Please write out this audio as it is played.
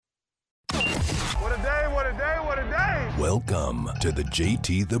a day, what a day. Welcome to the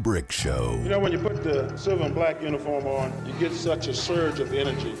JT the Brick Show. You know, when you put the silver and black uniform on, you get such a surge of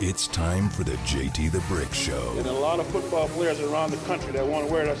energy. It's time for the JT the Brick Show. And a lot of football players around the country that want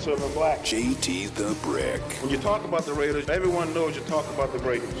to wear that silver and black. JT the Brick. When you talk about the Raiders, everyone knows you talk about the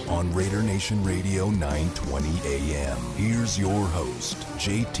Raiders. On Raider Nation Radio 920 AM. Here's your host,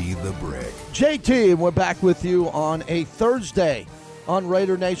 JT the Brick. JT, and we're back with you on a Thursday on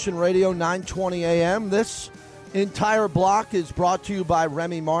Raider Nation Radio 920 AM. This entire block is brought to you by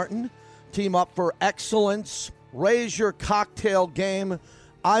Remy Martin. Team up for excellence. Raise your cocktail game.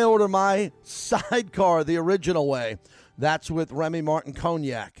 I order my sidecar the original way. That's with Remy Martin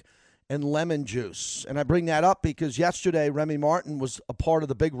Cognac and lemon juice. And I bring that up because yesterday Remy Martin was a part of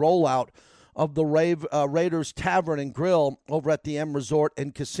the big rollout of the Raiders Tavern and Grill over at the M Resort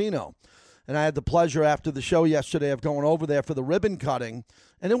and Casino. And I had the pleasure after the show yesterday of going over there for the ribbon cutting,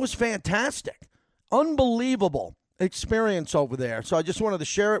 and it was fantastic. Unbelievable experience over there. So I just wanted to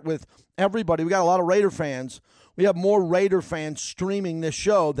share it with everybody. We got a lot of Raider fans. We have more Raider fans streaming this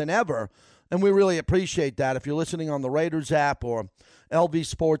show than ever, and we really appreciate that. If you're listening on the Raiders app or LV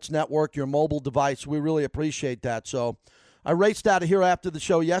Sports Network, your mobile device, we really appreciate that. So I raced out of here after the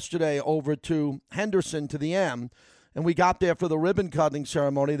show yesterday over to Henderson to the M, and we got there for the ribbon cutting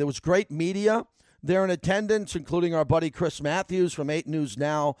ceremony. There was great media there in attendance, including our buddy Chris Matthews from 8 News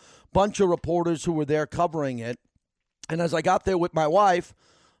Now, bunch of reporters who were there covering it. And as I got there with my wife,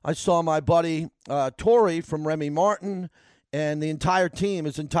 I saw my buddy Tori from Remy Martin and the entire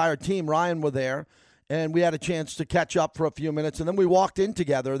team, Ryan, were there. And we had a chance to catch up for a few minutes. And then we walked in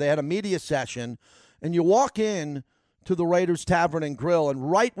together. They had a media session. And you walk in to the Raiders Tavern and Grill,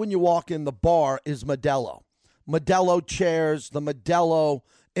 and right when you walk in, the bar is Modelo. Modelo chairs, the Modelo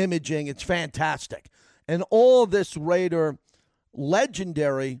imaging. It's fantastic. And all this Raider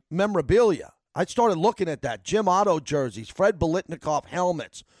legendary memorabilia. I started looking at that. Jim Otto jerseys, Fred Biletnikoff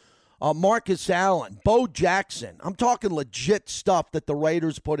helmets, Marcus Allen, Bo Jackson. I'm talking legit stuff that the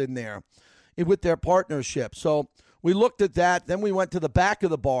Raiders put in there with their partnership. So we looked at that. Then we went to the back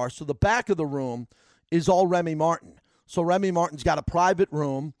of the bar. So the back of the room is all Remy Martin. So Remy Martin's got a private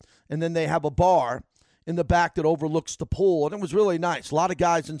room, and then they have a bar in the back that overlooks the pool, and it was really nice. A lot of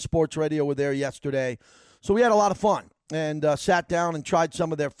guys in sports radio were there yesterday. So we had a lot of fun and sat down and tried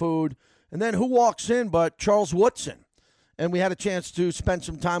some of their food. And then who walks in but Charles Woodson? And we had a chance to spend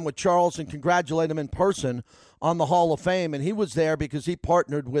some time with Charles and congratulate him in person on the Hall of Fame. And he was there because he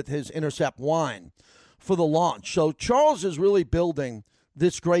partnered with his Intercept Wine for the launch. So Charles is really building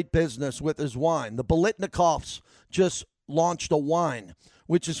this great business with his wine. The Biletnikoffs just launched a wine,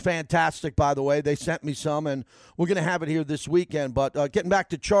 which is fantastic, by the way. They sent me some, and we're going to have it here this weekend. But getting back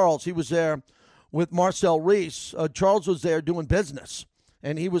to Charles, he was there with Marcel Reese. Charles was there doing business,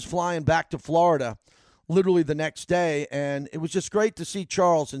 and he was flying back to Florida literally the next day. And it was just great to see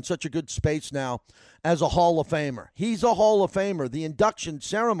Charles in such a good space now as a Hall of Famer. He's a Hall of Famer. The induction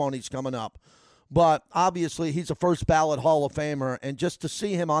ceremony's coming up. But obviously, he's a first ballot Hall of Famer. And just to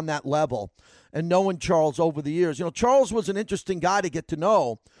see him on that level and knowing Charles over the years, Charles was an interesting guy to get to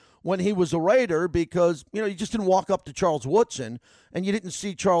know when he was a Raider because, you just didn't walk up to Charles Woodson and you didn't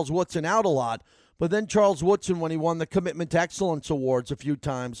see Charles Woodson out a lot. But then Charles Woodson, when he won the Commitment to Excellence Awards a few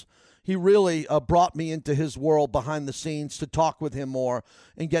times, he really brought me into his world behind the scenes to talk with him more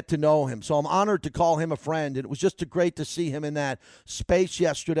and get to know him. So I'm honored to call him a friend. And it was just great to see him in that space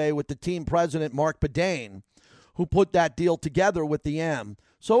yesterday with the team president, Mark Bedane, who put that deal together with the M.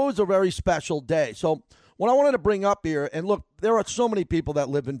 So it was a very special day. So what I wanted to bring up here, and look, there are so many people that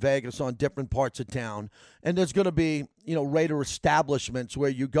live in Vegas on different parts of town, and there's going to be, Raider establishments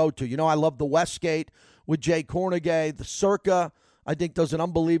where you go to. I love the Westgate with Jay Kornegay, the Circa, I think does an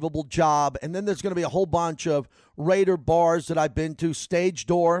unbelievable job. And then there's going to be a whole bunch of Raider bars that I've been to. Stage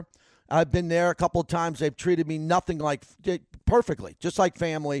Door, I've been there a couple of times. They've treated me nothing like perfectly, just like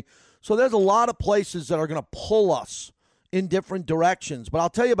family. So there's a lot of places that are going to pull us in different directions. But I'll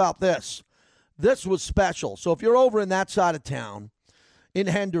tell you about this. This was special. So if you're over in that side of town, in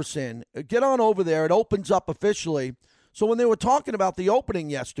Henderson, get on over there. It opens up officially. So when they were talking about the opening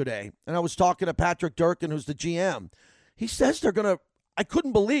yesterday, and I was talking to Patrick Durkin, who's the GM, he says they're going to, I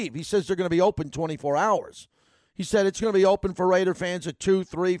couldn't believe, he says they're going to be open 24 hours. He said it's going to be open for Raider fans at 2,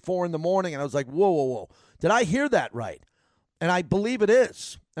 3, 4 in the morning. And I was like, whoa. Did I hear that right? And I believe it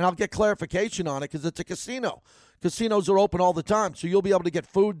is. And I'll get clarification on it because it's a casino. Casinos are open all the time, so you'll be able to get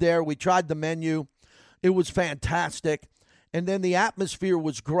food there. We tried the menu. It was fantastic. And then the atmosphere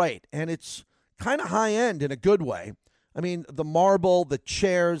was great. And it's kind of high-end in a good way. I mean, the marble, the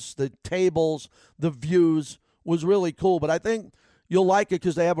chairs, the tables, the views was really cool. But I think you'll like it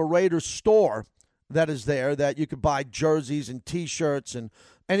because they have a Raiders store that is there that you could buy jerseys and T-shirts and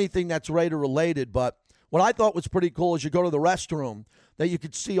anything that's Raider related. But what I thought was pretty cool is you go to the restroom that you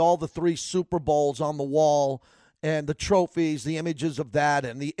could see all the 3 Super Bowls on the wall and the trophies, the images of that,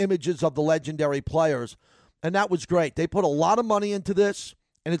 and the images of the legendary players. And that was great. They put a lot of money into this,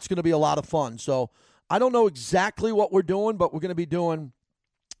 and it's going to be a lot of fun. So I don't know exactly what we're doing, but we're going to be doing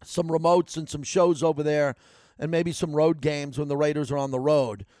some remotes and some shows over there and maybe some road games when the Raiders are on the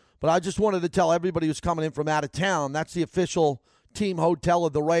road. But I just wanted to tell everybody who's coming in from out of town, that's the official team hotel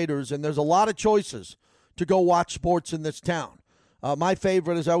of the Raiders, and there's a lot of choices to go watch sports in this town. My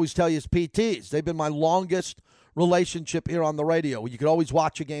favorite, as I always tell you, is PT's. They've been my longest relationship here on the radio. You could always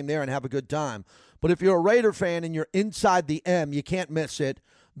watch a game there and have a good time. But if you're a Raider fan and you're inside the M, you can't miss it.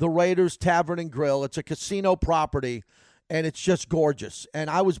 The Raiders Tavern and Grill. It's a casino property, and it's just gorgeous. And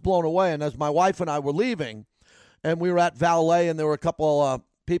I was blown away. And as my wife and I were leaving, and we were at Valet, and there were a couple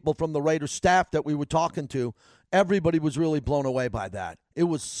people from the Raiders staff that we were talking to, everybody was really blown away by that. It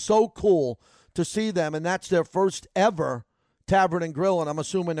was so cool to see them, and that's their first ever Tavern and Grill, and I'm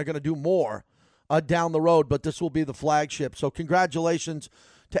assuming they're going to do more down the road, but this will be the flagship. So congratulations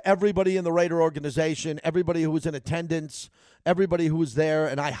to everybody in the Raider organization, everybody who was in attendance, everybody who was there,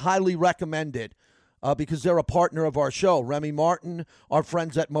 and I highly recommend it because they're a partner of our show. Remy Martin, our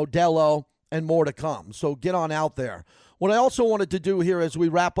friends at Modelo, and more to come. So get on out there. What I also wanted to do here as we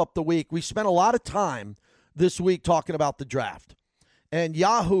wrap up the week, we spent a lot of time this week talking about the draft. And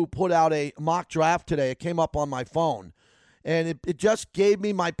Yahoo put out a mock draft today. It came up on my phone. And it just gave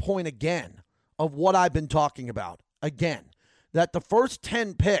me my point again of what I've been talking about. Again, that the first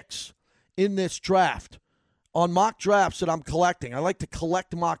 10 picks in this draft on mock drafts that I'm collecting, I like to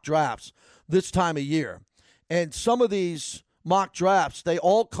collect mock drafts this time of year. And some of these mock drafts, they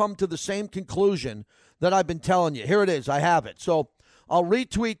all come to the same conclusion that I've been telling you. Here it is. I have it. So I'll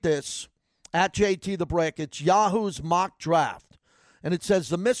retweet this at JT The Brick. It's Yahoo's mock draft. And it says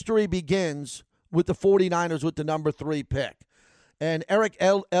the mystery begins with the 49ers with the number 3 pick. And Eric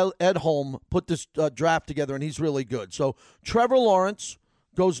Edholm put this draft together, and he's really good. So Trevor Lawrence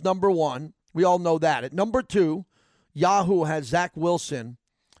goes number 1. We all know that. At number 2, Yahoo has Zach Wilson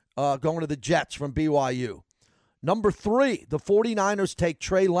going to the Jets from BYU. Number 3, the 49ers take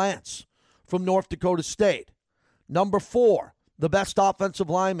Trey Lance from North Dakota State. Number 4, the best offensive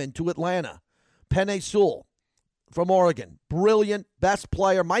lineman to Atlanta, Penei Sewell from Oregon. Brilliant, best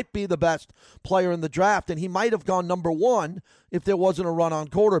player, might be the best player in the draft, and he might have gone number 1 if there wasn't a run on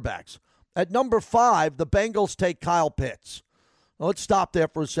quarterbacks. At number 5, the Bengals take Kyle Pitts. Now, let's stop there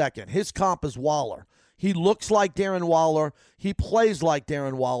for a second. His comp is Waller. He looks like Darren Waller. He plays like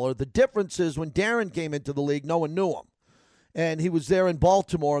Darren Waller. The difference is when Darren came into the league, no one knew him. And he was there in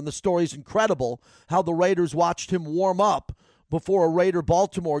Baltimore, and the story's incredible how the Raiders watched him warm up before a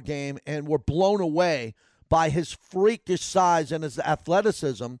Raider-Baltimore game and were blown away by his freakish size and his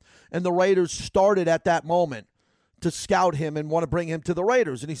athleticism, and the Raiders started at that moment to scout him and want to bring him to the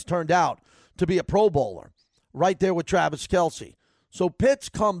Raiders, and he's turned out to be a Pro Bowler right there with Travis Kelce. So Pitts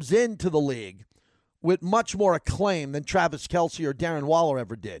comes into the league with much more acclaim than Travis Kelce or Darren Waller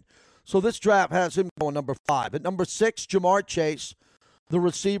ever did. So this draft has him going number 5. At number 6, Jamar Chase, the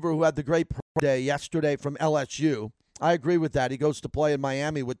receiver who had the great pro day yesterday from LSU. I agree with that. He goes to play in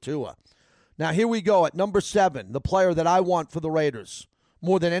Miami with Tua. Now, here we go at number 7, the player that I want for the Raiders,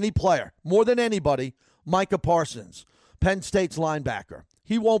 more than any player, more than anybody, Micah Parsons, Penn State's linebacker.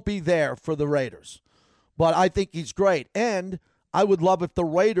 He won't be there for the Raiders, but I think he's great. And I would love if the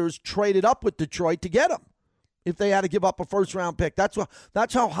Raiders traded up with Detroit to get him, if they had to give up a first-round pick.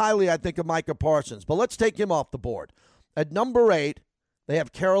 That's how highly I think of Micah Parsons. But let's take him off the board. At number 8, they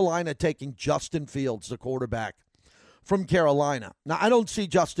have Carolina taking Justin Fields, the quarterback from Carolina. Now, I don't see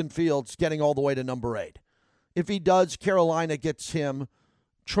Justin Fields getting all the way to number 8. If he does, Carolina gets him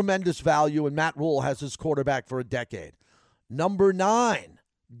tremendous value, and Matt Rule has his quarterback for a decade. Number 9,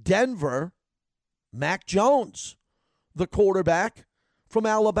 Denver, Mac Jones, the quarterback from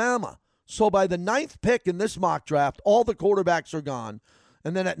Alabama. So by the 9th pick in this mock draft, all the quarterbacks are gone.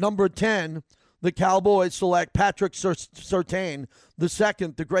 And then at number 10, the Cowboys select Patrick Surtain, the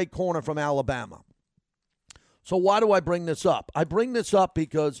second, the great corner from Alabama. So why do I bring this up? I bring this up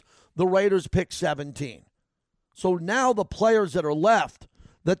because the Raiders pick 17. So now the players that are left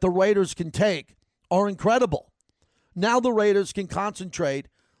that the Raiders can take are incredible. Now the Raiders can concentrate,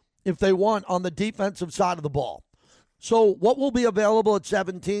 if they want, on the defensive side of the ball. So what will be available at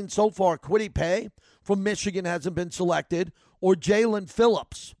 17? So far, Kwity Paye from Michigan hasn't been selected, or Jalen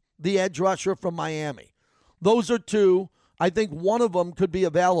Phillips, the edge rusher from Miami. Those are 2. I think one of them could be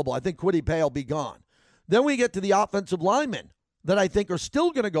available. I think Kwity Paye will be gone. Then we get to the offensive linemen that I think are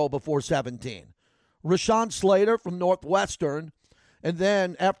still going to go before 17. Rashawn Slater from Northwestern, and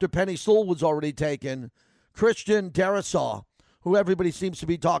then after Penny Sewell was already taken, Christian Darrisaw, who everybody seems to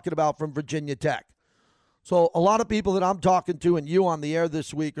be talking about from Virginia Tech. So a lot of people that I'm talking to and you on the air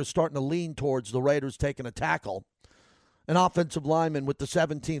this week are starting to lean towards the Raiders taking a tackle, an offensive lineman with the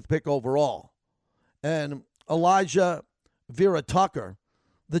 17th pick overall. And Elijah Vera Tucker,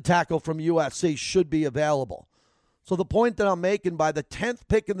 the tackle from USC, should be available. So the point that I'm making, by the 10th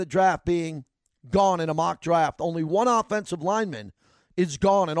pick in the draft being gone in a mock draft, only one offensive lineman is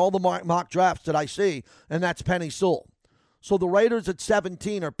gone in all the mock drafts that I see, and that's Penny Sewell. So the Raiders at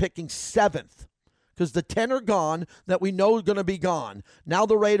 17 are picking 7th because the 10 are gone that we know are going to be gone. Now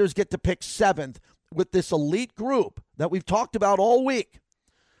the Raiders get to pick 7th with this elite group that we've talked about all week.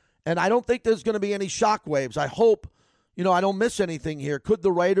 And I don't think there's going to be any shockwaves. I hope, I don't miss anything here. Could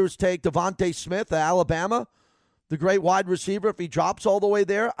the Raiders take Devontae Smith of Alabama, the great wide receiver, if he drops all the way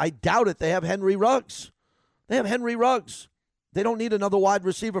there? I doubt it. They have Henry Ruggs. They don't need another wide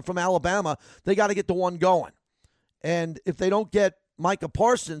receiver from Alabama. They got to get the one going. And if they don't get Micah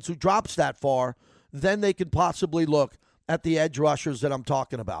Parsons, who drops that far, then they could possibly look at the edge rushers that I'm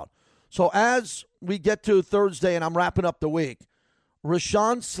talking about. So as we get to Thursday, and I'm wrapping up the week,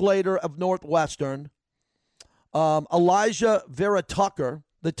 Rashawn Slater of Northwestern, Elijah Vera Tucker,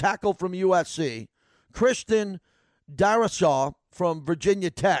 the tackle from USC, Christian Darrisaw from Virginia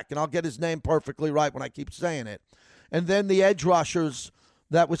Tech, and I'll get his name perfectly right when I keep saying it, and then the edge rushers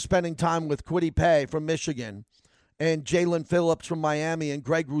that was spending time with Kwity Paye from Michigan, and Jalen Phillips from Miami, and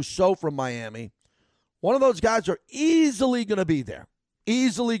Greg Rousseau from Miami. One of those guys are easily going to be there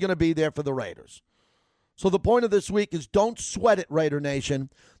for the Raiders. So the point of this week is don't sweat it, Raider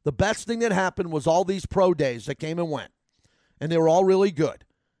Nation. The best thing that happened was all these pro days that came and went, and they were all really good.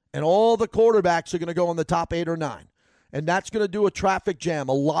 And all the quarterbacks are going to go in the top 8 or 9. And that's going to do a traffic jam,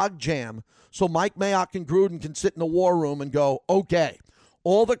 a log jam, so Mike Mayock and Gruden can sit in the war room and go, okay,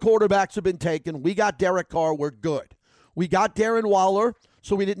 all the quarterbacks have been taken. We got Derek Carr. We're good. We got Darren Waller,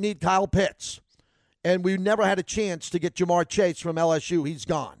 so we didn't need Kyle Pitts. And we never had a chance to get Jamar Chase from LSU. He's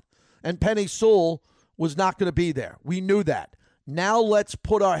gone. And Penny Sewell was not going to be there. We knew that. Now let's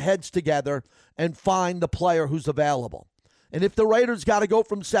put our heads together and find the player who's available. And if the Raiders got to go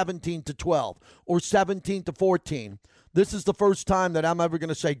from 17 to 12 or 17 to 14, this is the first time that I'm ever going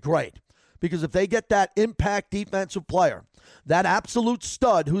to say great. Because if they get that impact defensive player, that absolute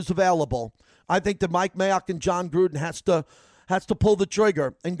stud who's available, I think that Mike Mayock and John Gruden has to pull the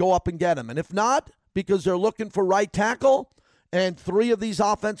trigger and go up and get him. And if not, because they're looking for right tackle and 3 of these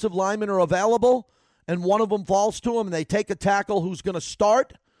offensive linemen are available and one of them falls to them and they take a tackle who's going to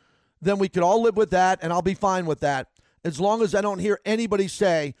start, then we could all live with that and I'll be fine with that as long as I don't hear anybody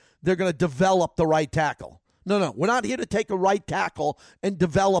say they're going to develop the right tackle. No, we're not here to take a right tackle and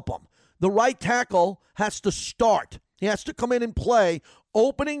develop them. The right tackle has to start. He has to come in and play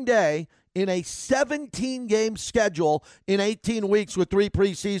opening day in a 17-game schedule in 18 weeks with 3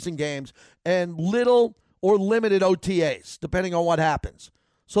 preseason games and little or limited OTAs, depending on what happens.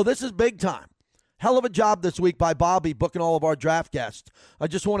 So this is big time. Hell of a job this week by Bobby booking all of our draft guests. I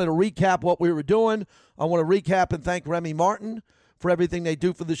just wanted to recap what we were doing. I want to recap and thank Remy Martin for everything they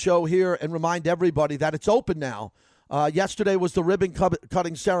do for the show here and remind everybody that it's open now. Yesterday was the ribbon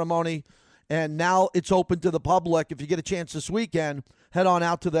cutting ceremony, and now it's open to the public. If you get a chance this weekend, head on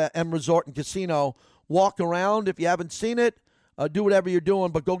out to the M Resort and Casino. Walk around. If you haven't seen it, do whatever you're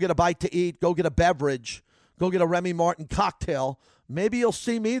doing, but go get a bite to eat. Go get a beverage. Go get a Remy Martin cocktail. Maybe you'll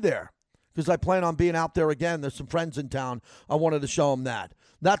see me there because I plan on being out there again. There's some friends in town. I wanted to show them that.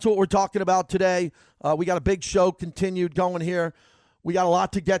 That's what we're talking about today. We got a big show continued going here. We got a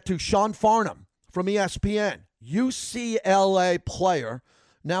lot to get to. Sean Farnham from ESPN, UCLA player,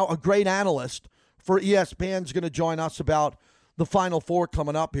 now a great analyst for ESPN, is going to join us about the Final Four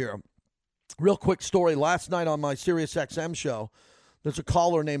coming up here. Real quick story. Last night on my SiriusXM show, there's a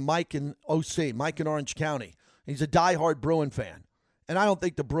caller named Mike in OC, Mike in Orange County. He's a diehard Bruin fan. And I don't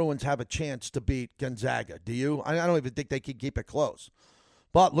think the Bruins have a chance to beat Gonzaga. Do you? I don't even think they can keep it close.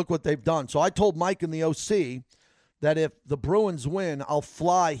 But look what they've done. So I told Mike in the OC that if the Bruins win, I'll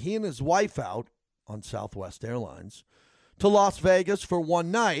fly he and his wife out on Southwest Airlines to Las Vegas for one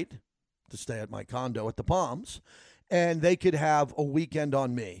night to stay at my condo at the Palms, and they could have a weekend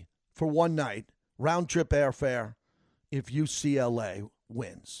on me for one night, round-trip airfare, if UCLA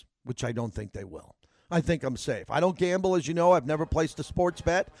wins, which I don't think they will. I think I'm safe. I don't gamble, as you know. I've never placed a sports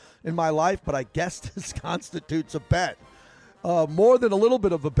bet in my life, but I guess this constitutes a bet. More than a little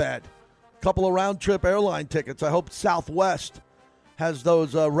bit of a bet. Couple of round-trip airline tickets. I hope Southwest has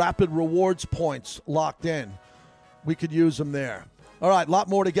those rapid rewards points locked in. We could use them there. All right, a lot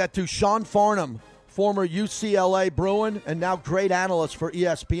more to get to. Sean Farnham former UCLA Bruin, and now great analyst for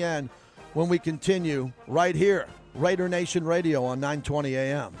ESPN, when we continue right here, Raider Nation Radio on 920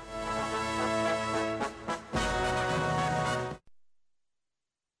 AM.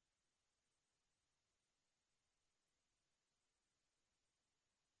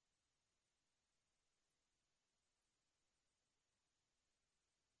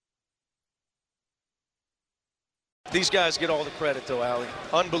 These guys get all the credit, though, Allie.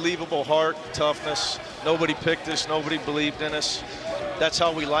 Unbelievable heart, toughness. Nobody picked us. Nobody believed in us. That's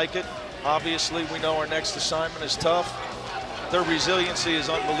how we like it. Obviously, we know our next assignment is tough. Their resiliency is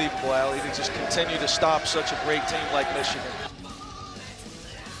unbelievable, Allie, to just continue to stop such a great team like Michigan.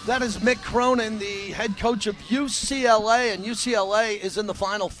 That is Mick Cronin, the head coach of UCLA, and UCLA is in the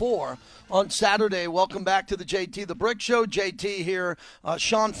Final Four on Saturday. Welcome back to the JT the Brick Show. JT here.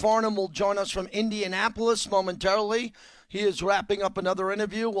 Sean Farnham will join us from Indianapolis momentarily. He is wrapping up another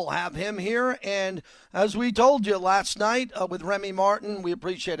interview. We'll have him here. And as we told you last night with Remy Martin, we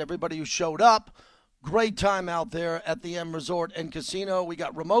appreciate everybody who showed up. Great time out there at the M Resort and Casino. We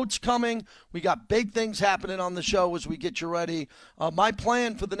got remotes coming. We got big things happening on the show as we get you ready. My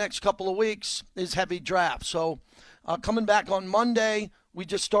plan for the next couple of weeks is heavy draft. So coming back on Monday, we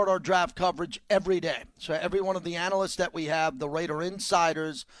just start our draft coverage every day. So every one of the analysts that we have, the Raider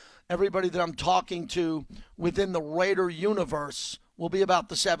insiders, everybody that I'm talking to within the Raider universe will be about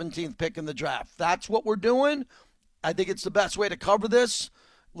the 17th pick in the draft. That's what we're doing. I think it's the best way to cover this.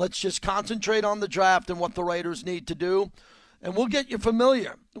 Let's just concentrate on the draft and what the Raiders need to do, and we'll get you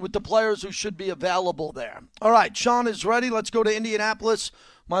familiar with the players who should be available there. All right, Sean is ready. Let's go to Indianapolis.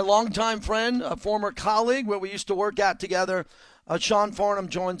 My longtime friend, a former colleague where we used to work out together, Sean Farnham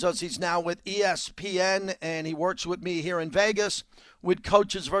joins us. He's now with ESPN, and he works with me here in Vegas with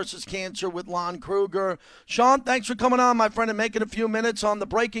Coaches versus Cancer with Lon Kruger. Sean, thanks for coming on, my friend, and making a few minutes on the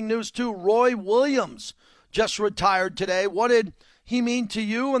breaking news, too. Roy Williams just retired today. What did he mean to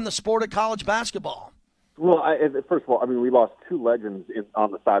you in the sport of college basketball? Well, first of all, I mean, we lost two legends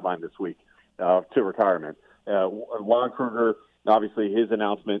on the sideline this week to retirement. Lon Kruger, obviously his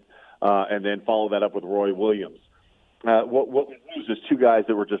announcement, and then follow that up with Roy Williams. What we lose is two guys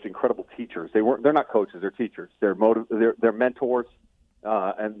that were just incredible teachers. They're not coaches, they're teachers. They're mentors,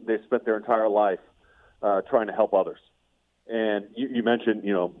 and they spent their entire life trying to help others. And you mentioned,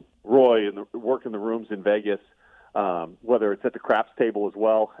 Roy and the work in the rooms in Vegas. Whether it's at the craps table as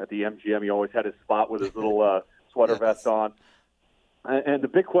well, at the MGM, he always had his spot with his little sweater vest on. And the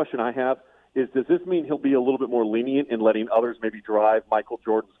big question I have is, does this mean he'll be a little bit more lenient in letting others maybe drive Michael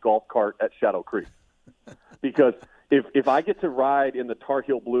Jordan's golf cart at Shadow Creek? Because if I get to ride in the Tar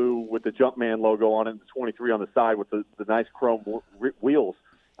Heel blue with the Jumpman logo on it and the 23 on the side with the nice chrome wheels,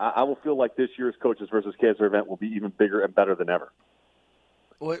 I will feel like this year's Coaches versus Cancer event will be even bigger and better than ever.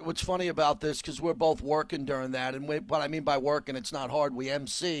 What's funny about this, because we're both working during that, and what I mean by working, it's not hard. We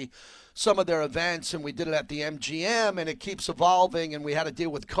MC some of their events, and we did it at the MGM, and it keeps evolving, and we had to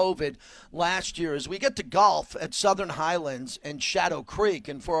deal with COVID last year. As we get to golf at Southern Highlands and Shadow Creek,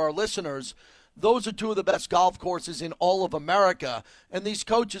 and for our listeners, those are two of the best golf courses in all of America, and these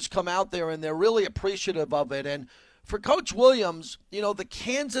coaches come out there, and they're really appreciative of it. And for Coach Williams, the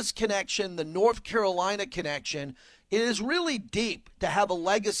Kansas connection, the North Carolina connection, it is really deep to have a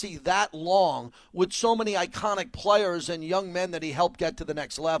legacy that long with so many iconic players and young men that he helped get to the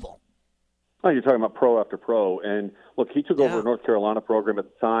next level. Oh, you're talking about pro after pro. And, look, he took over a North Carolina program at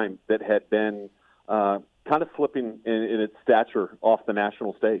the time that had been kind of slipping in its stature off the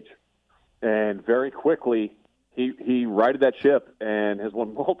national stage. And very quickly, he righted that ship and has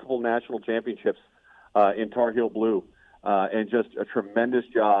won multiple national championships in Tar Heel blue, and just a tremendous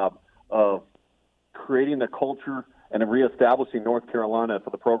job of creating the culture and reestablishing North Carolina for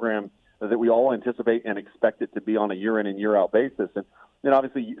the program that we all anticipate and expect it to be on a year-in and year-out basis. And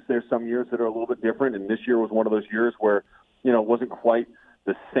obviously, there's some years that are a little bit different, and this year was one of those years where, it wasn't quite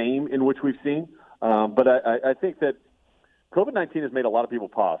the same in which we've seen. But I think that COVID-19 has made a lot of people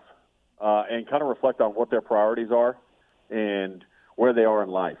pause and kind of reflect on what their priorities are and where they are in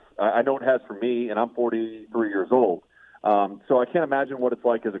life. I know it has for me, and I'm 43 years old. So I can't imagine what it's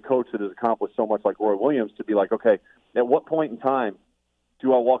like as a coach that has accomplished so much like Roy Williams to be like, okay, at what point in time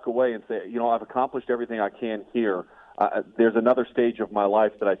do I walk away and say, I've accomplished everything I can here. There's another stage of my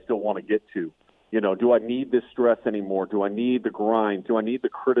life that I still want to get to. Do I need this stress anymore? Do I need the grind? Do I need the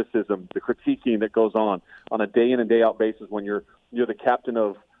criticism, the critiquing that goes on a day in and day out basis when you're the captain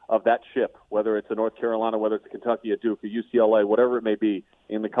of that ship, whether it's a North Carolina, whether it's a Kentucky, a Duke, a UCLA, whatever it may be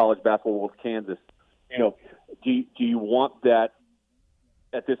in the college basketball with Kansas? Do you want that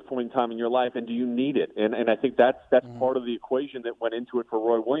at this point in time in your life, and do you need it? And I think that's part of the equation that went into it for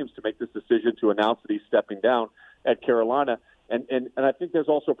Roy Williams to make this decision to announce that he's stepping down at Carolina. And I think there's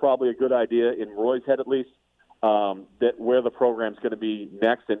also probably a good idea in Roy's head, at least, that where the program's going to be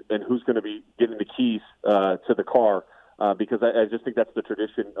next and who's going to be getting the keys to the car, because I just think that's the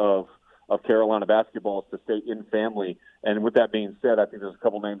tradition of Carolina basketball, is to stay in family. And with that being said, I think there's a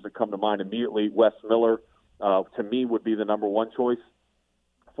couple names that come to mind immediately. Wes Miller, to me, would be the number one choice.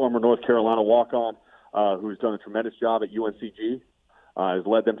 Former North Carolina walk-on, who's done a tremendous job at UNCG, has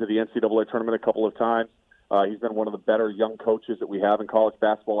led them to the NCAA tournament a couple of times. He's been one of the better young coaches that we have in college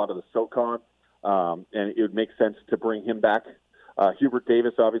basketball out of the SoCon, and it would make sense to bring him back. Hubert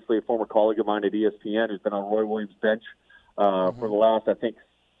Davis, obviously a former colleague of mine at ESPN, who's been on Roy Williams' bench for the last, I think,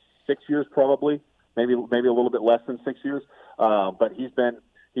 6 years probably, maybe a little bit less than 6 years. But he's been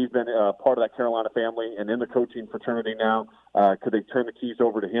part of that Carolina family and in the coaching fraternity now. Could they turn the keys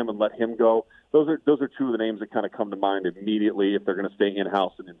over to him and let him go? Those are two of the names that kind of come to mind immediately if they're going to stay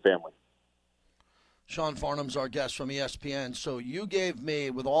in-house and in family. Sean Farnham's our guest from ESPN. So you gave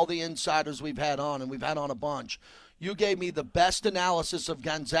me, with all the insiders we've had on, and we've had on a bunch, you gave me the best analysis of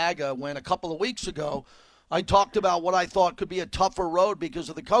Gonzaga when a couple of weeks ago I talked about what I thought could be a tougher road because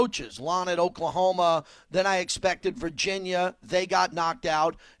of the coaches. Lon at Oklahoma, then I expected Virginia, they got knocked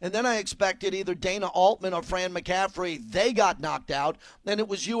out, and then I expected either Dana Altman or Fran McCaffrey, they got knocked out, and it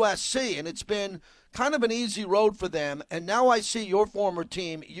was USC, and it's been kind of an easy road for them, and now I see your former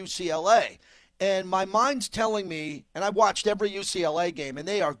team, UCLA. And my mind's telling me, and I've watched every UCLA game, and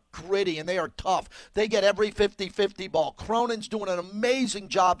they are gritty and they are tough. They get every 50-50 ball. Cronin's doing an amazing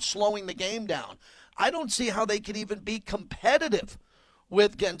job slowing the game down. I don't see how they could even be competitive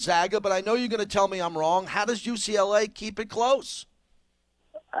with Gonzaga, but I know you're going to tell me I'm wrong. How does UCLA keep it close?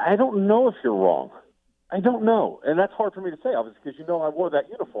 I don't know if you're wrong. I don't know, and that's hard for me to say, obviously, because I wore that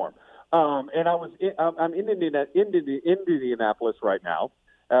uniform. And I'm in Indianapolis right now.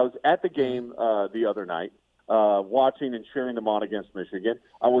 I was at the game the other night, watching and cheering them on against Michigan.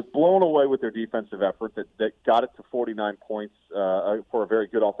 I was blown away with their defensive effort that got it to 49 points for a very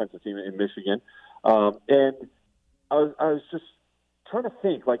good offensive team in Michigan. And I was just trying to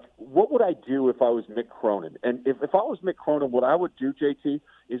think, like, what would I do if I was Mick Cronin? And if I was Mick Cronin, what I would do, JT,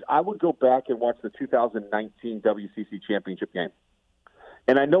 is I would go back and watch the 2019 WCC championship game.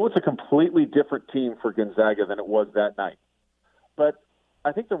 And I know it's a completely different team for Gonzaga than it was that night. But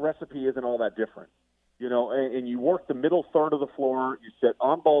I think the recipe isn't all that different, and you work the middle third of the floor, you set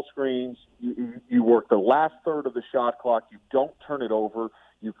on-ball screens, you work the last third of the shot clock, you don't turn it over,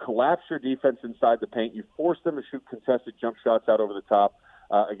 you collapse your defense inside the paint, you force them to shoot contested jump shots out over the top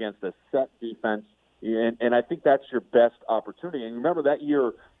against a set defense, and I think that's your best opportunity. And remember that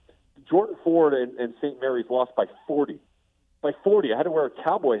year, Jordan Ford and St. Mary's lost by 40. By 40, I had to wear a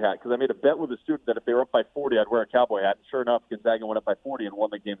cowboy hat because I made a bet with a student that if they were up by 40, I'd wear a cowboy hat. And sure enough, Gonzaga went up by 40 and won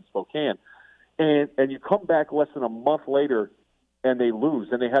the game in Spokane. And you come back less than a month later, and they lose.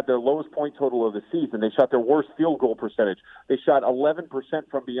 And they had their lowest point total of the season. They shot their worst field goal percentage. They shot 11%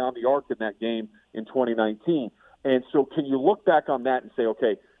 from beyond the arc in that game in 2019. And so can you look back on that and say,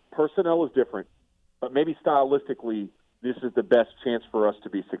 okay, personnel is different, but maybe stylistically this is the best chance for us to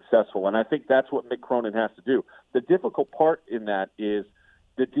be successful. And I think that's what Mick Cronin has to do. The difficult part in that is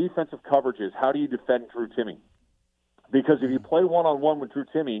the defensive coverages. How do you defend Drew Timme? Because if you play one-on-one with Drew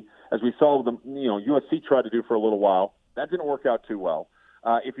Timme, as we saw them, USC tried to do for a little while, that didn't work out too well.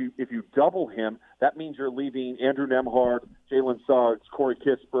 If you double him, that means you're leaving Andrew Nembhard, Jalen Suggs, Corey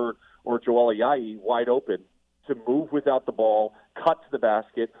Kispert, or Joel Ayayi wide open to move without the ball, cut to the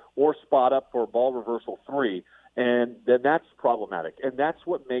basket, or spot up for a ball reversal three. And then that's problematic. And that's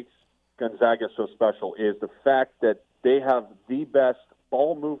what makes Gonzaga so special is the fact that they have the best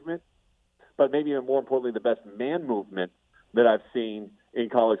ball movement, but maybe even more importantly, the best man movement that I've seen in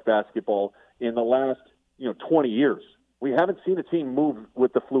college basketball in the last 20 years. We haven't seen a team move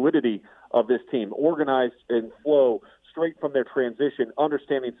with the fluidity of this team, organized and flow straight from their transition,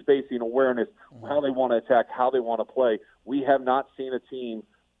 understanding spacing, awareness, how they want to attack, how they want to play. We have not seen a team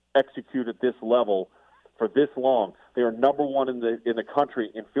execute at this level for this long. They are number one in the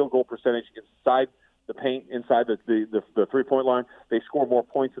country in field goal percentage inside the paint, inside the three-point line. They score more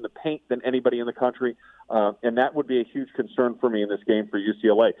points in the paint than anybody in the country, and that would be a huge concern for me in this game for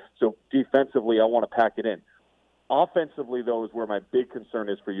UCLA. So defensively, I want to pack it in. Offensively, though, is where my big concern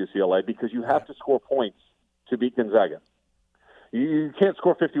is for UCLA because you have to score points to beat Gonzaga. You can't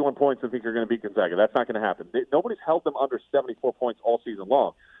score 51 points and think you're going to beat Gonzaga. That's not going to happen. Nobody's held them under 74 points all season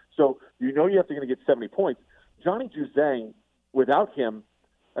long. So you have to get 70 points. Johnny Juzang, without him,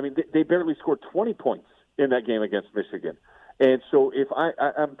 I mean, they barely scored 20 points in that game against Michigan. And so if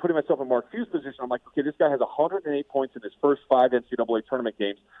I'm putting myself in Mark Few's position, I'm like, okay, this guy has 108 points in his first 5 NCAA tournament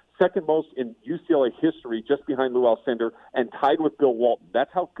games, second most in UCLA history, just behind Lou Alcindor, and tied with Bill Walton.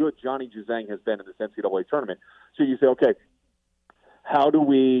 That's how good Johnny Juzang has been in this NCAA tournament. So you say, okay, how do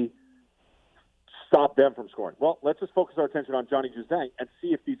we stop them from scoring? Well, let's just focus our attention on Johnny Juzang and see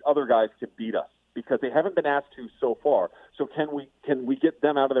if these other guys can beat us, because they haven't been asked to so far. So can we get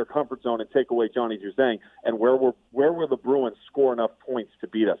them out of their comfort zone and take away Johnny Juzang, and where will the Bruins score enough points to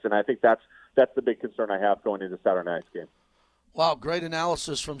beat us? And I think that's the big concern I have going into Saturday night's game. Wow, great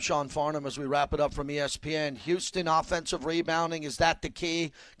analysis from Sean Farnham as we wrap it up from ESPN. Houston offensive rebounding, is that the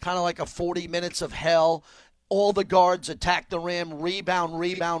key? Kind of like a 40 minutes of hell. All the guards attack the rim,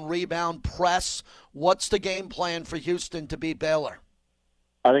 rebound, press. What's the game plan for Houston to beat Baylor?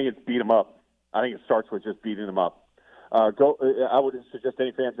 I think it's beat them up. I think it starts with just beating them up. I would suggest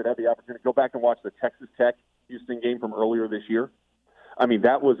any fans that have the opportunity, go back and watch the Texas Tech Houston game from earlier this year. I mean,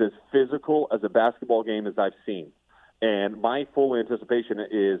 that was as physical as a basketball game as I've seen. And my full anticipation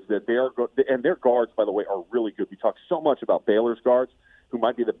is that and their guards, by the way, are really good. We talk so much about Baylor's guards, who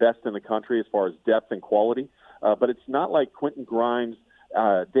might be the best in the country as far as depth and quality. But it's not like Quentin Grimes,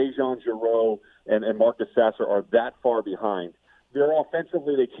 Dejan Giroux, and Marcus Sasser are that far behind. They're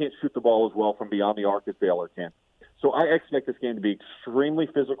offensively, they can't shoot the ball as well from beyond the arc as Baylor can. So I expect this game to be extremely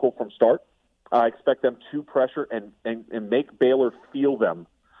physical from start. I expect them to pressure and make Baylor feel them.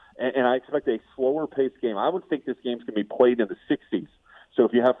 And I expect a slower-paced game. I would think this game's going to be played in the 60s. So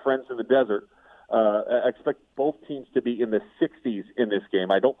if you have friends in the desert, I expect both teams to be in the 60s in this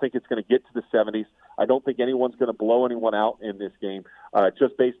game. I don't think it's going to get to the 70s. I don't think anyone's going to blow anyone out in this game,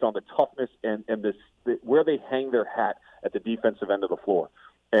 just based on the toughness and where they hang their hat at the defensive end of the floor.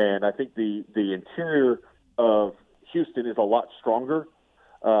 And I think the interior of Houston is a lot stronger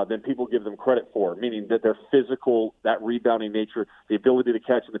than people give them credit for, meaning that their physical, that rebounding nature, the ability to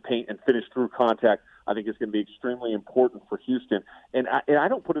catch in the paint and finish through contact, I think is going to be extremely important for Houston. And I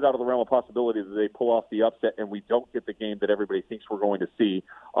don't put it out of the realm of possibility that they pull off the upset and we don't get the game that everybody thinks we're going to see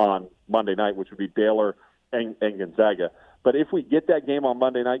on Monday night, which would be Baylor and Gonzaga. But if we get that game on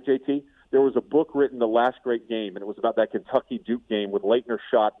Monday night, JT, there was a book written, The Last Great Game, and it was about that Kentucky-Duke game with Leitner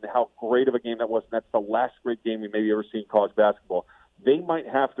shot and how great of a game that was. And that's the last great game we maybe ever seen in college basketball. They might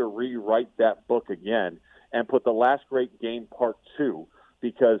have to rewrite that book again and put The Last Great Game Part 2,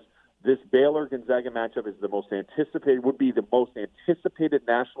 because this Baylor-Gonzaga matchup is would be the most anticipated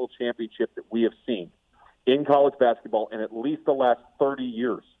national championship that we have seen in college basketball in at least the last 30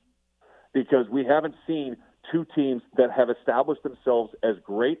 years, because we haven't seen two teams that have established themselves as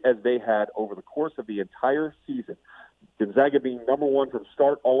great as they had over the course of the entire season. Gonzaga being number one from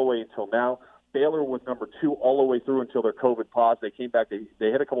start all the way until now. Baylor was number 2 all the way through until their COVID pause. They came back. They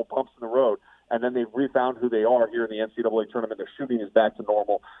hit a couple bumps in the road, and then they've refound who they are here in the NCAA tournament. Their shooting is back to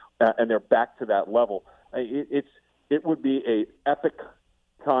normal, and they're back to that level. It would be an epic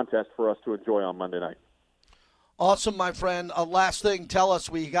contest for us to enjoy on Monday night. Awesome, my friend. Last thing, tell us,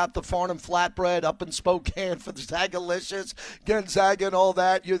 we got the Farnham flatbread up in Spokane for the Zagalicious, Gonzaga and all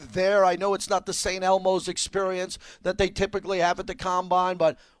that. You're there. I know it's not the St. Elmo's experience that they typically have at the Combine,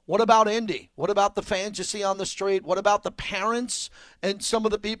 but what about Indy? What about the fans you see on the street? What about the parents and some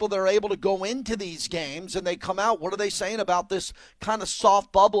of the people that are able to go into these games and they come out? What are they saying about this kind of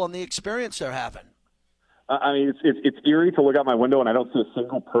soft bubble and the experience they're having? I mean, it's eerie to look out my window and I don't see a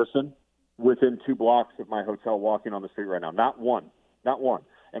single person within 2 blocks of my hotel walking on the street right now. Not one.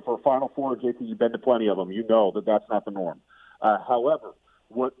 And for a Final Four, JP, you've been to plenty of them. You know that that's not the norm. However,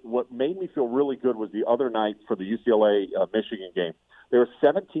 what made me feel really good was the other night for the UCLA-Michigan game. There were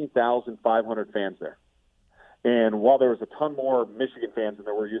 17,500 fans there. And while there was a ton more Michigan fans than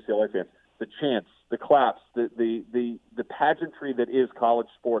there were UCLA fans, the chants, the claps, the pageantry that is college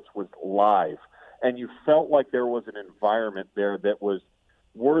sports was live. And you felt like there was an environment there that was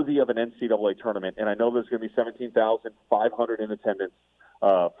worthy of an NCAA tournament. And I know there's going to be 17,500 in attendance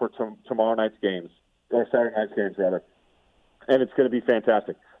for tomorrow night's games, or Saturday night's games, rather. And it's going to be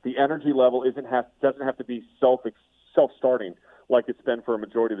fantastic. The energy level doesn't have to be self-starting like it's been for a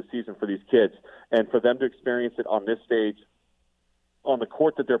majority of the season for these kids. And for them to experience it on this stage, on the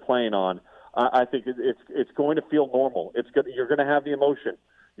court that they're playing on, I think it's going to feel normal. You're going to have the emotion,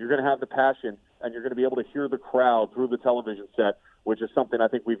 you're going to have the passion, and you're going to be able to hear the crowd through the television set, which is something I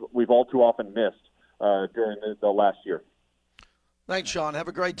think we've all too often missed during the last year. Thanks, Sean. Have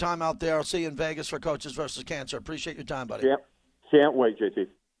a great time out there. I'll see you in Vegas for Coaches versus Cancer. Appreciate your time, buddy. Yeah, can't wait, JT.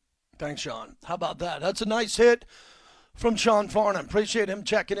 Thanks, Sean. How about that? That's a nice hit from Sean Farnham. Appreciate him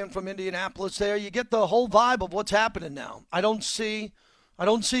checking in from Indianapolis there. You get the whole vibe of what's happening now. I don't see I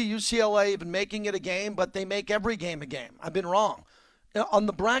don't see UCLA even making it a game, but they make every game a game. I've been wrong. On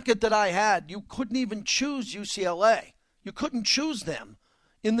the bracket that I had, you couldn't even choose UCLA. You couldn't choose them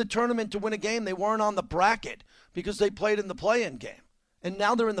in the tournament to win a game. They weren't on the bracket because they played in the play-in game. And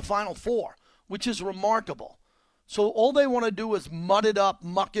now they're in the Final Four, which is remarkable. So all they want to do is mud it up,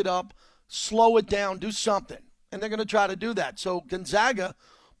 muck it up, slow it down, do something. And they're going to try to do that. So Gonzaga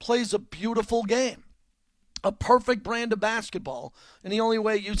plays a beautiful game, a perfect brand of basketball. And the only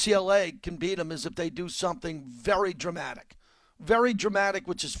way UCLA can beat them is if they do something very dramatic,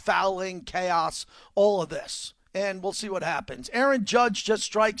 which is fouling, chaos, all of this. And we'll see what happens. Aaron Judge just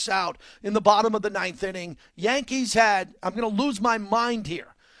strikes out in the bottom of the ninth inning. Yankees had, I'm going to lose my mind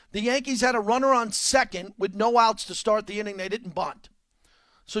here. The Yankees had a runner on second with no outs to start the inning. They didn't bunt.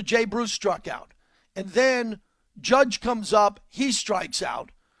 So Jay Bruce struck out. And then Judge comes up. He strikes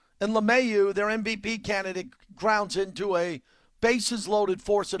out. And LeMahieu, their MVP candidate, grounds into a bases-loaded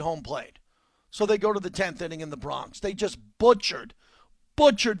force at home plate. So they go to the 10th inning in the Bronx. They just butchered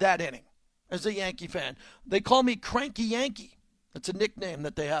that inning as a Yankee fan. They call me Cranky Yankee. That's a nickname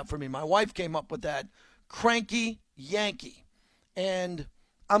that they have for me. My wife came up with that, Cranky Yankee. And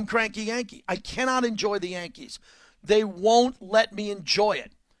I'm Cranky Yankee. I cannot enjoy the Yankees. They won't let me enjoy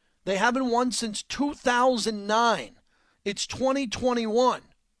it. They haven't won since 2009. It's 2021.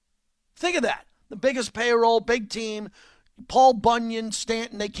 Think of that. The biggest payroll, big team, Paul Bunyan,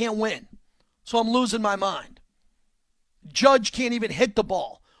 Stanton, they can't win. So I'm losing my mind. Judge can't even hit the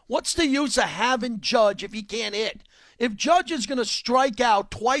ball. What's the use of having Judge if he can't hit? If Judge is going to strike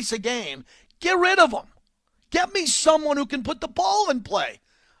out twice a game, get rid of him. Get me someone who can put the ball in play.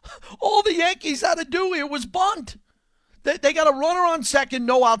 All the Yankees had to do here was bunt. They got a runner on second,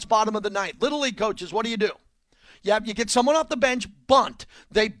 no outs, bottom of the ninth. Little league coaches, what do? You get someone off the bench, bunt.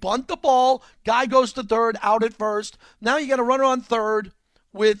 They bunt the ball. Guy goes to third, out at first. Now you got a runner on third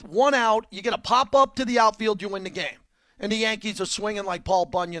with one out. You get a pop up to the outfield, you win the game. And the Yankees are swinging like Paul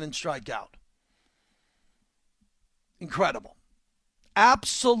Bunyan and strike out. Incredible.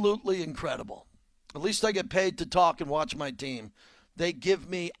 Absolutely incredible. At least I get paid to talk and watch my team. They give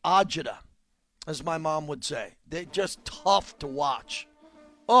me agita, as my mom would say. They're just tough to watch.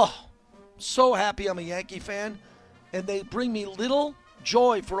 Oh, so happy I'm a Yankee fan. And they bring me little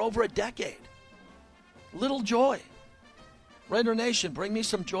joy for over a decade. Little joy. Raider Nation, bring me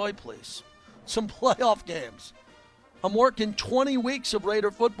some joy, please. Some playoff games. I'm working 20 weeks of Raider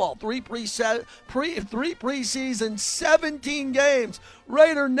football, three preseason, 17 games.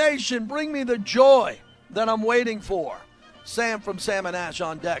 Raider Nation, bring me the joy that I'm waiting for. Sam from Sam and Ash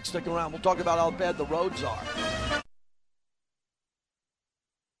on deck. Stick around. We'll talk about how bad the roads are.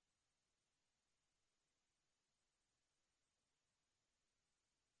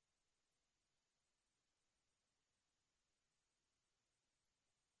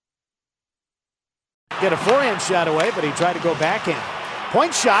 Get a forehand shot away, but he tried to go backhand.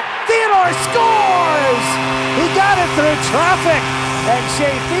 Point shot. Theodore scores! He got it through traffic. And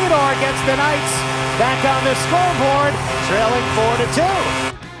Shea Theodore gets the Knights back on the scoreboard, trailing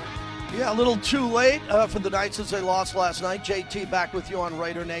 4-2. Yeah, a little too late for the Knights as they lost last night. JT back with you on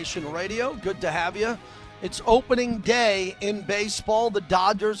Raider Nation Radio. Good to have you. It's opening day in baseball. The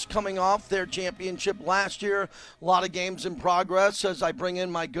Dodgers coming off their championship last year. A lot of games in progress as I bring in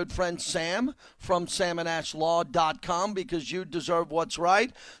my good friend Sam from SamandAshLaw.com because you deserve what's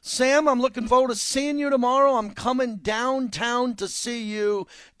right. Sam, I'm looking forward to seeing you tomorrow. I'm coming downtown to see you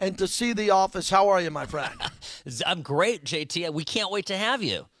and to see the office. How are you, my friend? I'm great, JT. We can't wait to have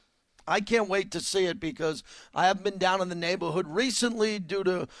you. I can't wait to see it because I haven't been down in the neighborhood recently due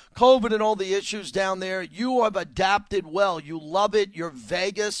to COVID and all the issues down there. You have adapted well. You love it. You're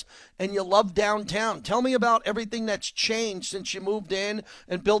Vegas, and you love downtown. Tell me about everything that's changed since you moved in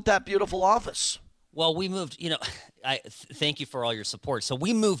and built that beautiful office. Well, we moved, thank you for all your support. So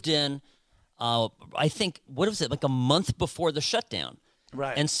we moved in, I think, what was it, like a month before the shutdown.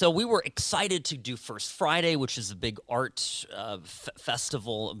 Right. And so we were excited to do First Friday, which is a big art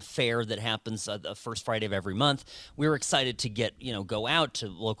festival fair that happens the first Friday of every month. We were excited to go out to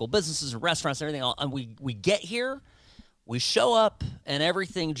local businesses and restaurants and everything. And we get here, we show up, and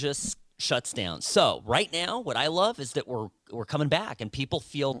everything just shuts down. So right now, what I love is that we're coming back, and people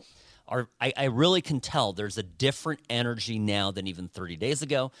feel. I really can tell there's a different energy now than even 30 days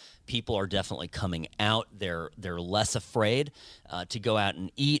ago. People are definitely coming out. They're less afraid to go out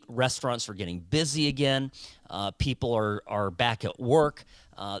and eat. Restaurants are getting busy again. People are back at work,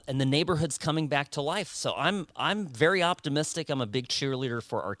 and the neighborhood's coming back to life. So I'm very optimistic. I'm a big cheerleader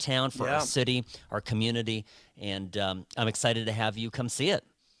for our town, for our city, our community, and I'm excited to have you come see it.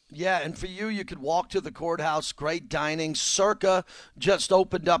 Yeah, and for you could walk to the courthouse, great dining. Circa just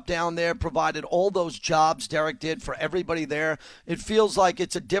opened up down there, provided all those jobs Derek did for everybody there. It feels like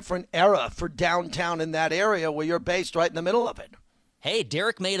it's a different era for downtown in that area where you're based right in the middle of it. Hey,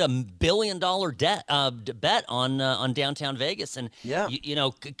 Derek made $1 billion bet on downtown Vegas, and yeah,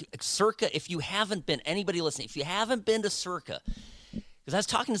 Circa. If you haven't been, anybody listening, if you haven't been to Circa, because I was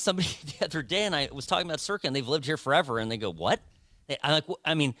talking to somebody the other day, and I was talking about Circa, and they've lived here forever, and they go, "What?"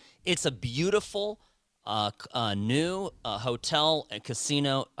 I mean, it's a beautiful new hotel and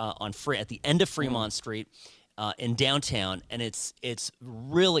casino at the end of Fremont Street. In downtown, and it's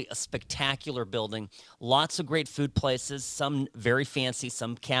really a spectacular building. Lots of great food places, some very fancy,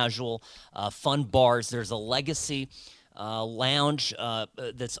 some casual, fun bars. There's a Legacy lounge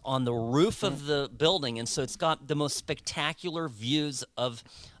that's on the roof of the building, and so it's got the most spectacular views of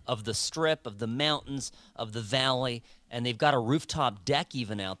the Strip, of the mountains, of the valley, and they've got a rooftop deck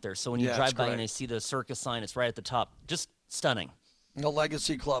even out there. So when you drive by and you see the Circa sign, it's right at the top. Just stunning. The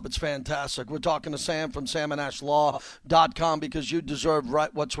Legacy Club. It's fantastic. We're talking to Sam from SamandAshLaw.com because you deserve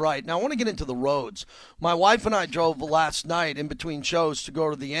what's right. Now, I want to get into the roads. My wife and I drove last night in between shows to go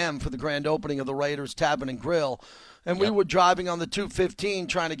to the M for the grand opening of the Raiders Tavern and Grill. And we were driving on the 215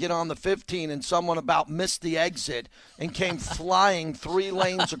 trying to get on the 15, and someone about missed the exit and came flying 3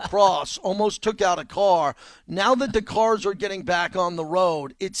 lanes across, almost took out a car. Now that the cars are getting back on the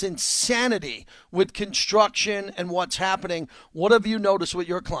road, it's insanity with construction and what's happening. What have you noticed with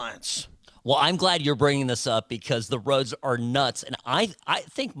your clients? Well, I'm glad you're bringing this up because the roads are nuts. And I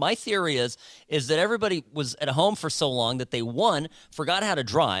think my theory is that everybody was at home for so long that they, 1, forgot how to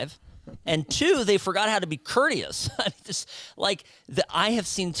drive, and 2, they forgot how to be courteous. I have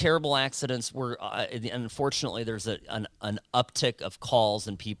seen terrible accidents where, unfortunately, there's an uptick of calls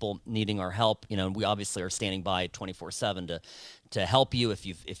and people needing our help. And we obviously are standing by 24/7 to help you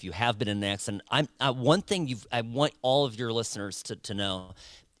if you have been in an accident. One thing I want all of your listeners to know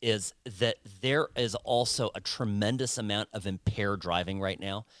is that there is also a tremendous amount of impaired driving right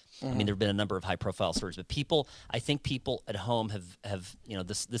now. I mean, there have been a number of high-profile stories, but I think people at home have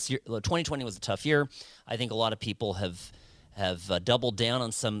this year, 2020 was a tough year. I think a lot of people have doubled down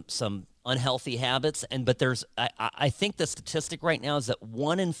on some unhealthy habits, but I think the statistic right now is that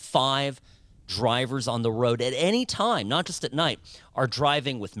 1 in 5 drivers on the road at any time, not just at night, are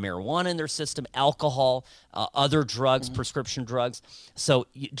driving with marijuana in their system, alcohol, other drugs, prescription drugs. So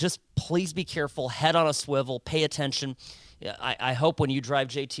just please be careful, head on a swivel, pay attention. I hope when you drive,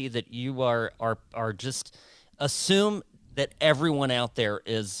 JT, that you are just assume that everyone out there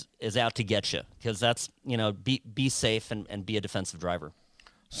is out to get you, because that's, be safe and be a defensive driver.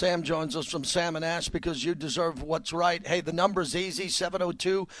 Sam joins us from Sam and Ash because you deserve what's right. Hey, the number's easy,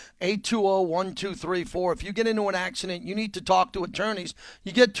 702-820-1234. If you get into an accident, you need to talk to attorneys.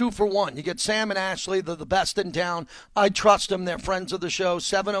 You get 2 for 1. You get Sam and Ashley. They're the best in town. I trust them. They're friends of the show.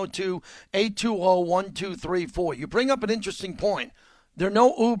 702-820-1234. You bring up an interesting point. There are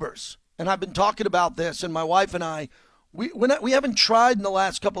no Ubers, and I've been talking about this, and my wife and I, we haven't tried in the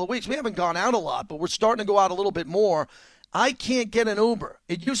last couple of weeks. We haven't gone out a lot, but we're starting to go out a little bit more. I can't get an Uber.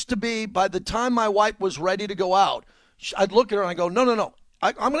 It used to be by the time my wife was ready to go out, I'd look at her and I go, no.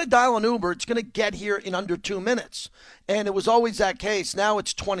 I'm going to dial an Uber. It's going to get here in under 2 minutes. And it was always that case. Now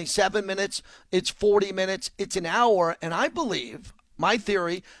it's 27 minutes. It's 40 minutes. It's an hour. And I believe, my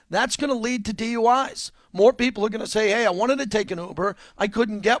theory, that's going to lead to DUIs. More people are going to say, hey, I wanted to take an Uber. I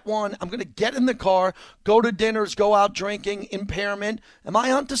couldn't get one. I'm going to get in the car, go to dinners, go out drinking, impairment. Am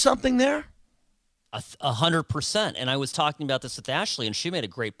I onto something there? 100%. And I was talking about this with Ashley, and she made a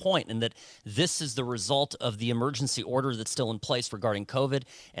great point, in that this is the result of the emergency order that's still in place regarding COVID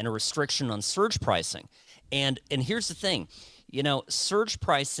and a restriction on surge pricing. And here's the thing, surge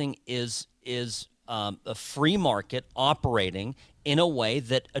pricing is a free market operating in a way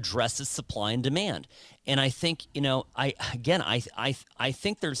that addresses supply and demand. And I think, I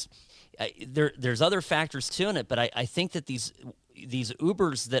think there's other factors too in it, but I think that these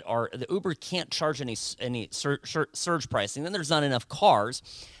Ubers the Uber can't charge any surge pricing. Then there's not enough cars,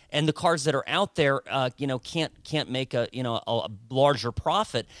 and the cars that are out there, can't make a larger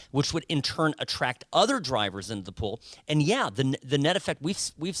profit, which would in turn attract other drivers into the pool. And the net effect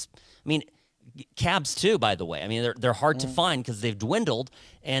cabs too, by the way. I mean, they're hard to find because they've dwindled,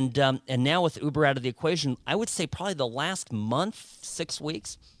 and now with Uber out of the equation, I would say probably the last month, 6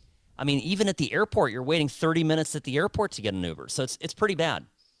 weeks. I mean, even at the airport, you're waiting 30 minutes at the airport to get an Uber. So it's pretty bad.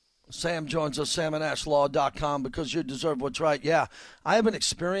 Sam joins us, SamandAshLaw.com, because you deserve what's right. Yeah, I haven't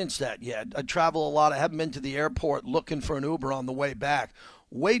experienced that yet. I travel a lot. I haven't been to the airport looking for an Uber on the way back.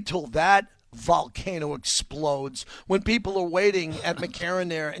 Wait till that volcano explodes. When people are waiting at McCarran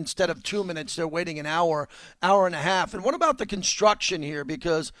there, instead of 2 minutes, they're waiting an hour and a half. And what about the construction here?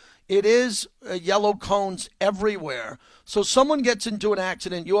 Because it is yellow cones everywhere. So someone gets into an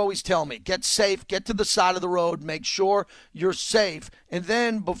accident, you always tell me, get safe, get to the side of the road, make sure you're safe. And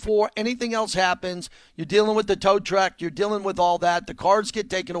then before anything else happens, you're dealing with the tow truck, you're dealing with all that, the cars get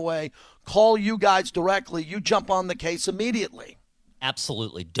taken away, call you guys directly, you jump on the case immediately.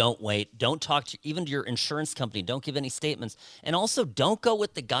 Absolutely. Don't wait. Don't talk to even to your insurance company. Don't give any statements. And also, don't go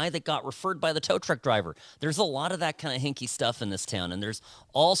with the guy that got referred by the tow truck driver. There's a lot of that kind of hinky stuff in this town, and there's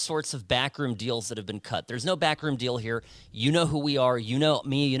all sorts of backroom deals that have been cut. There's no backroom deal here. You know who we are. You know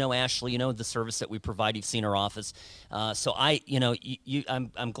me. You know Ashley. You know the service that we provide. You've seen our office. So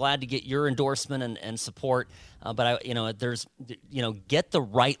I'm glad to get your endorsement and support. But get the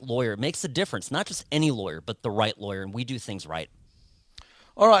right lawyer. It makes a difference. Not just any lawyer, but the right lawyer, and we do things right.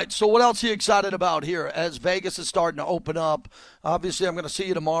 All right, so what else are you excited about here as Vegas is starting to open up? Obviously, I'm going to see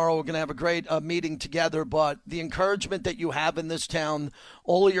you tomorrow. We're going to have a great meeting together, but the encouragement that you have in this town,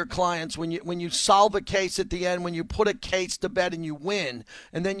 all of your clients, when you solve a case at the end, when you put a case to bed and you win,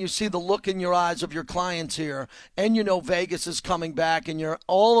 and then you see the look in your eyes of your clients here, and you know Vegas is coming back, and you're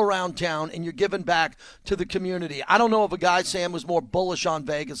all around town, and you're giving back to the community. I don't know if a guy, Sam, was more bullish on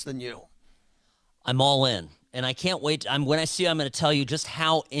Vegas than you. I'm all in. And I can't wait. When I see you, I'm going to tell you just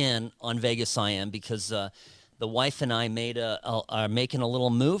how in on Vegas I am, because the wife and I are making a little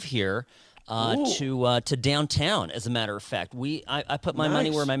move here to downtown. As a matter of fact, I put my money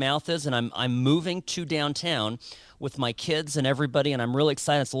where my mouth is, and I'm moving to downtown with my kids and everybody, and I'm really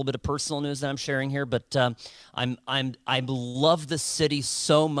excited. It's a little bit of personal news that I'm sharing here, but I love the city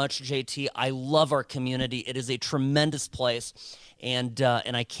so much, JT. I love our community. It is a tremendous place. And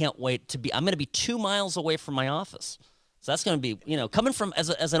I can't wait I'm going to be 2 miles away from my office. So that's going to be, coming from as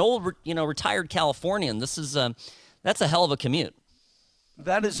an old, retired Californian, that's a hell of a commute.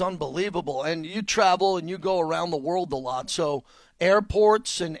 That is unbelievable. And you travel and you go around the world a lot. So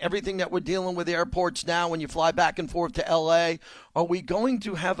airports and everything that we're dealing with airports now when you fly back and forth to L.A., are we going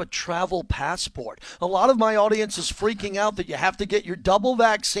to have a travel passport? A lot of my audience is freaking out that you have to get your double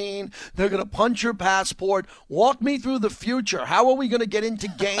vaccine. They're going to punch your passport. Walk me through the future. How are we going to get into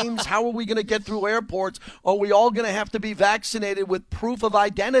games? How are we going to get through airports? Are we all going to have to be vaccinated with proof of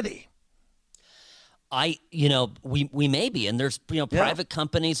identity? We may be, and there's, private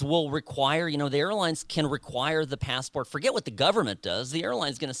companies will require, the airlines can require the passport. Forget what the government does. The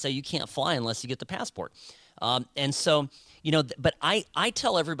airline's going to say you can't fly unless you get the passport. And so, but I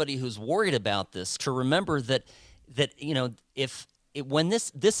tell everybody who's worried about this to remember that when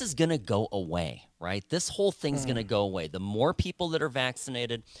this is going to go away, right? This whole thing's going to go away. The more people that are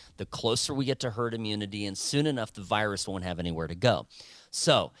vaccinated, the closer we get to herd immunity, and soon enough, the virus won't have anywhere to go.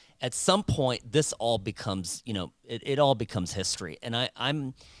 So at some point, this all becomes, it all becomes history. And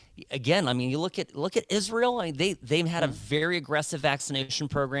you look at Israel. They've had a very aggressive vaccination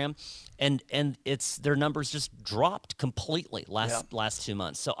program, and their numbers just dropped completely last 2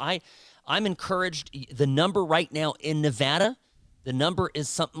 months. So I'm encouraged. The number right now in Nevada, the number is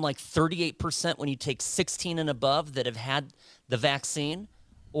something like 38% when you take 16 and above that have had the vaccine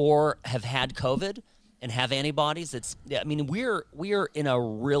or have had COVID and have antibodies. We're in a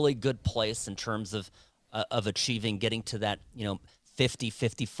really good place in terms of achieving, getting to that 50,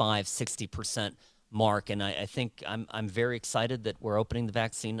 55, 60% mark. And I think I'm very excited that we're opening the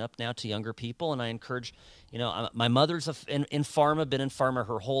vaccine up now to younger people. And I encourage, my mother's in pharma, been in pharma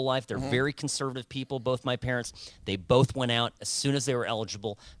her whole life. They're very conservative people, both my parents. They both went out as soon as they were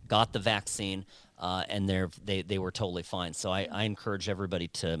eligible, got the vaccine, and they were totally fine. So I encourage everybody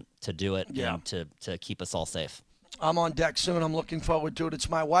to do it and to keep us all safe. I'm on deck soon. I'm looking forward to it. It's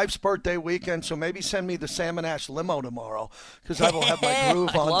my wife's birthday weekend, so maybe send me the Sam and Ash limo tomorrow, because I will have my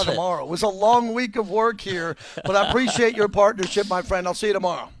groove on tomorrow. It was a long week of work here, but I appreciate your partnership, my friend. I'll see you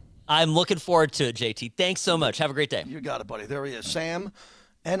tomorrow. I'm looking forward to it, JT. Thanks so much. Have a great day. You got it, buddy. There he is, Sam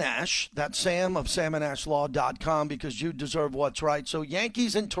and Ash. That's Sam of samandashlaw.com, because you deserve what's right. So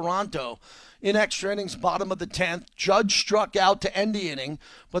Yankees in Toronto in extra innings, bottom of the 10th. Judge struck out to end the inning,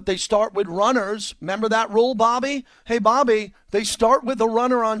 but they start with runners. Remember that rule, Bobby? Hey, Bobby, they start with a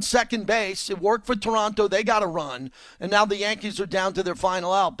runner on second base. It worked for Toronto. They got a run, and now the Yankees are down to their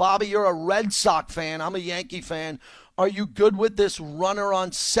final out. Bobby, you're a Red Sox fan. I'm a Yankee fan. Are you good with this runner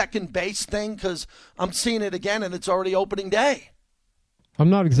on second base thing? Because I'm seeing it again, and it's already opening day. I'm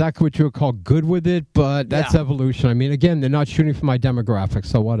not exactly what you would call good with it, but that's evolution. I mean, again, they're not shooting for my demographics,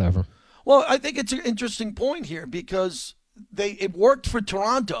 so whatever. Well, I think it's an interesting point here, because it worked for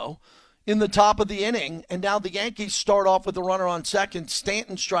Toronto in the top of the inning, and now the Yankees start off with a runner on second.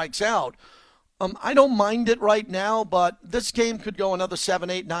 Stanton strikes out. I don't mind it right now, but this game could go another 7,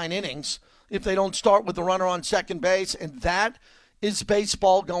 8, 9 innings if they don't start with the runner on second base, and that is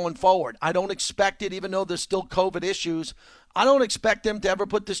baseball going forward. I don't expect it, even though there's still COVID issues. I don't expect them to ever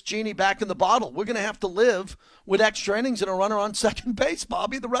put this genie back in the bottle. We're going to have to live with extra innings and a runner on second base,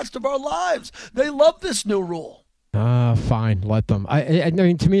 Bobby, the rest of our lives. They love this new rule. Fine, let them. I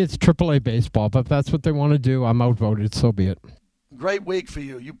mean, to me, it's AAA baseball, but if that's what they want to do, I'm outvoted, so be it. Great week for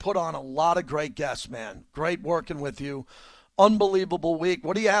you. You put on a lot of great guests, man. Great working with you. Unbelievable week.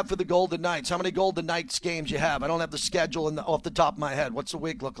 What do you have for the Golden Knights? How many Golden Knights games you have? I don't have the schedule off the top of my head. What's the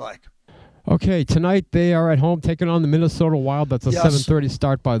week look like? Okay, tonight they are at home taking on the Minnesota Wild. That's a 7:30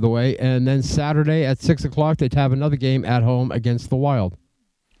 start, by the way. And then Saturday at 6 o'clock, they'd have another game at home against the Wild.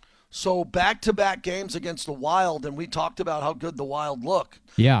 So back-to-back games against the Wild, and we talked about how good the Wild look.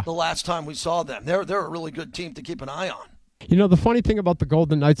 Yeah. The last time we saw them. They're a really good team to keep an eye on. You know, the funny thing about the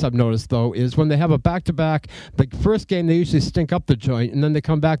Golden Knights I've noticed, though, is when they have a back-to-back, the first game they usually stink up the joint, and then they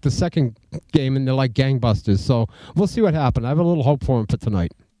come back the second game and they're like gangbusters. So we'll see what happens. I have a little hope for them for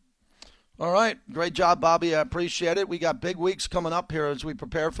tonight. All right. Great job, Bobby. I appreciate it. We got big weeks coming up here as we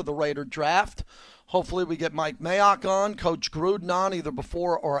prepare for the Raider draft. Hopefully we get Mike Mayock on, Coach Gruden on, either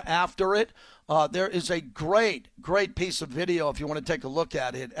before or after it. There is a great piece of video, if you want to take a look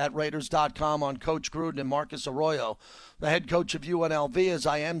at it, at Raiders.com on Coach Gruden and Marcus Arroyo, the head coach of UNLV, as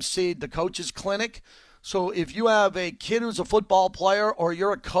I emceed the coaches clinic. So if you have a kid who's a football player, or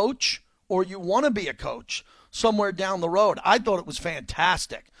you're a coach, or you want to be a coach somewhere down the road, I thought it was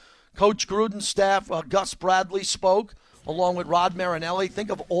fantastic. Coach Gruden's staff, Gus Bradley spoke, along with Rod Marinelli.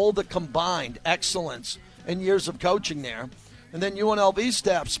 Think of all the combined excellence and years of coaching there. And then UNLV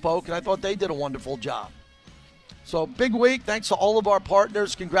staff spoke, and I thought they did a wonderful job. So big week. Thanks to all of our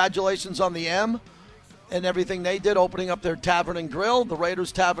partners. Congratulations on the M and everything they did, opening up their Tavern and Grill, the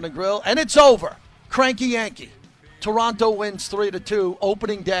Raiders Tavern and Grill. And it's over. Cranky Yankee. Toronto wins 3-2,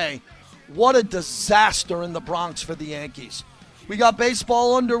 opening day. What a disaster in the Bronx for the Yankees. We got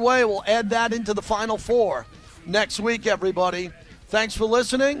baseball underway. We'll add that into the Final Four next week, everybody. Thanks for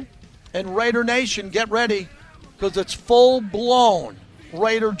listening. And Raider Nation, get ready, because it's full-blown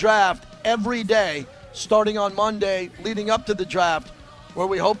Raider draft every day, starting on Monday, leading up to the draft, where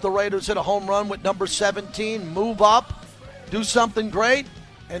we hope the Raiders hit a home run with number 17, move up, do something great,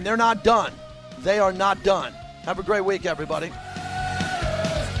 and they're not done. They are not done. Have a great week, everybody.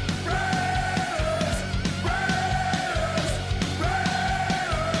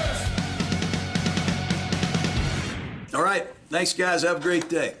 All right. Thanks, guys. Have a great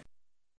day.